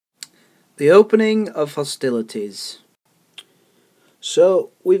The opening of hostilities.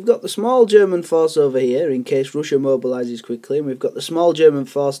 So we've got the small German force over here in case Russia mobilises quickly, and we've got the small German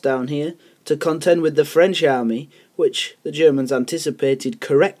force down here to contend with the French army, which the Germans anticipated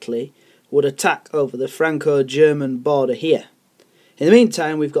correctly would attack over the Franco-German border here. In the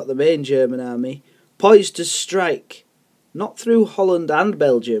meantime, we've got the main German army poised to strike, not through Holland and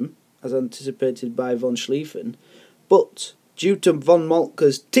Belgium, as anticipated by von Schlieffen, but due to von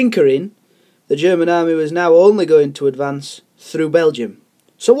Moltke's tinkering, the German army was now only going to advance through Belgium.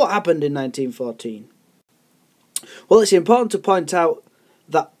 So what happened in 1914? Well, it's important to point out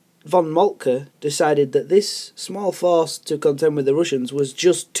that von Moltke decided that this small force to contend with the Russians was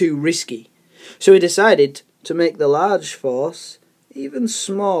just too risky. So he decided to make the large force even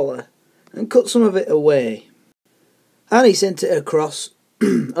smaller and cut some of it away. And he sent it across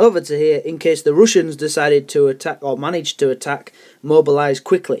over to here in case the Russians decided to attack or managed to attack, mobilise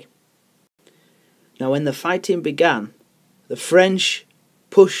quickly. Now when the fighting began, the French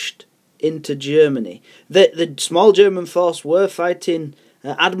pushed into Germany. The small German force were fighting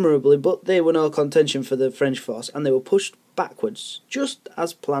admirably, but they were no contention for the French force, and they were pushed backwards, just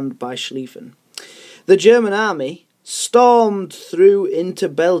as planned by Schlieffen. The German army stormed through into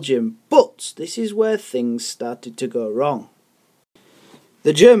Belgium, but this is where things started to go wrong.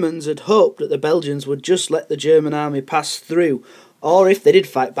 The Germans had hoped that the Belgians would just let the German army pass through, or if they did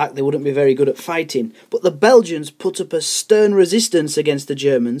fight back, they wouldn't be very good at fighting. But the Belgians put up a stern resistance against the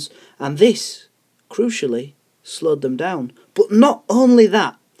Germans, and this, crucially, slowed them down. But not only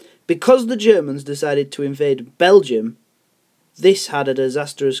that, because the Germans decided to invade Belgium, this had a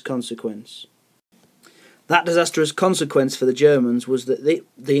disastrous consequence. That disastrous consequence for the Germans was that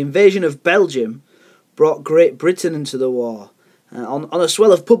the invasion of Belgium brought Great Britain into the war, on a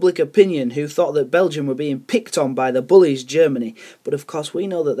swell of public opinion who thought that Belgium were being picked on by the bullies Germany. But of course we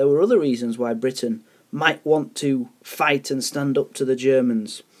know that there were other reasons why Britain might want to fight and stand up to the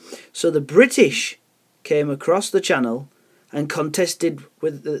Germans. So the British came across the Channel and contested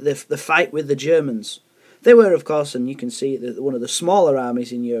with the fight with the Germans. They were, of course, and you can see, one of the smaller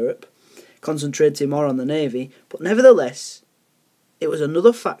armies in Europe, concentrating more on the navy, but nevertheless, it was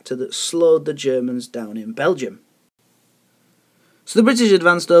another factor that slowed the Germans down in Belgium. So the British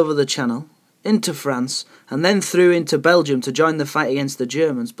advanced over the Channel, into France, and then through into Belgium to join the fight against the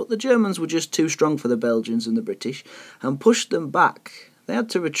Germans, but the Germans were just too strong for the Belgians and the British, and pushed them back. They had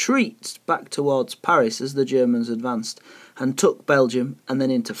to retreat back towards Paris as the Germans advanced, and took Belgium and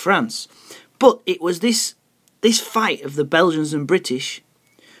then into France. But it was this fight of the Belgians and British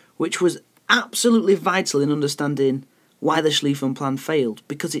which was absolutely vital in understanding why the Schlieffen Plan failed,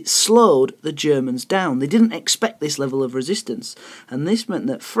 because it slowed the Germans down. They didn't expect this level of resistance, and this meant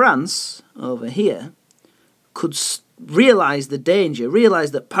that France, over here, could realise the danger,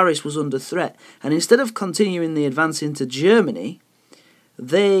 realise that Paris was under threat, and instead of continuing the advance into Germany,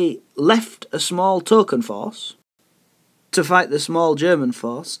 they left a small token force to fight the small German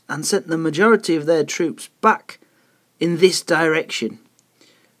force and sent the majority of their troops back in this direction.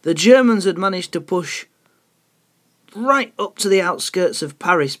 The Germans had managed to push right up to the outskirts of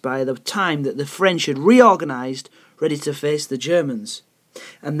Paris by the time that the French had reorganised, ready to face the Germans.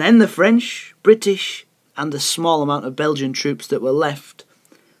 And then the French, British, and the small amount of Belgian troops that were left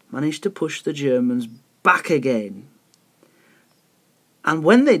managed to push the Germans back again. And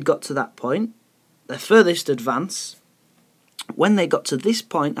when they'd got to that point, their furthest advance, when they got to this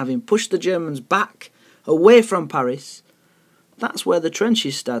point, having pushed the Germans back away from Paris, that's where the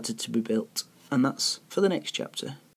trenches started to be built, and that's for the next chapter.